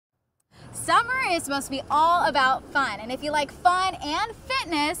Summer is supposed to be all about fun, and if you like fun and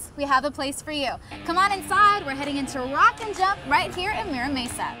fitness, we have a place for you. Come on inside, we're heading into Rockin Jump right here in Mira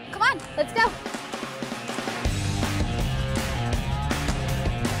Mesa. Come on, let's go.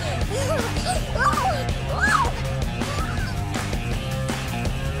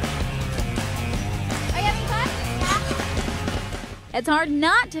 It's hard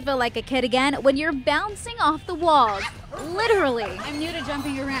not to feel like a kid again when you're bouncing off the walls. Literally. I'm new to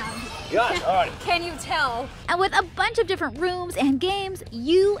jumping around. Gosh, all right. Can you tell? And with a bunch of different rooms and games,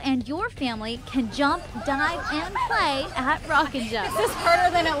 you and your family can jump, dive, and play at Rockin Jump. Is this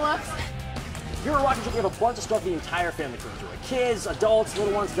harder than it looks? Here at Rockin Jump, we have a bunch of stuff the entire family can enjoy. Kids, adults,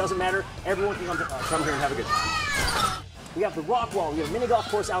 little ones, doesn't matter. Everyone can come here and have a good time. We have the rock wall, we have a mini golf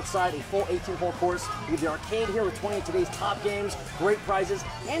course outside, a full 18-hole course. We have the arcade here with 20 of today's top games, great prizes.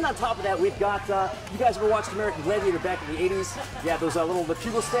 And on top of that, we've got, you guys ever watched American Gladiator back in the 80s? Yeah, those the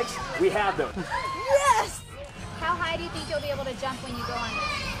pugil sticks, we have those. Yes! How high do you think you'll be able to jump when you go on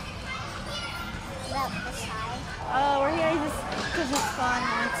this? About this high. We're here just because it's fun.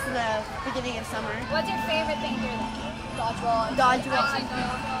 It's the beginning of summer. What's your favorite thing here then? Dodgeball.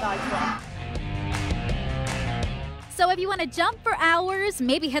 Dodgeball. So if you want to jump for hours,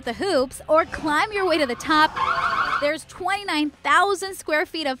 maybe hit the hoops, or climb your way to the top, there's 29,000 square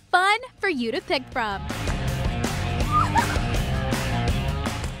feet of fun for you to pick from.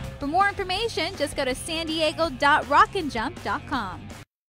 For more information, just go to sandiego.rockinjump.com.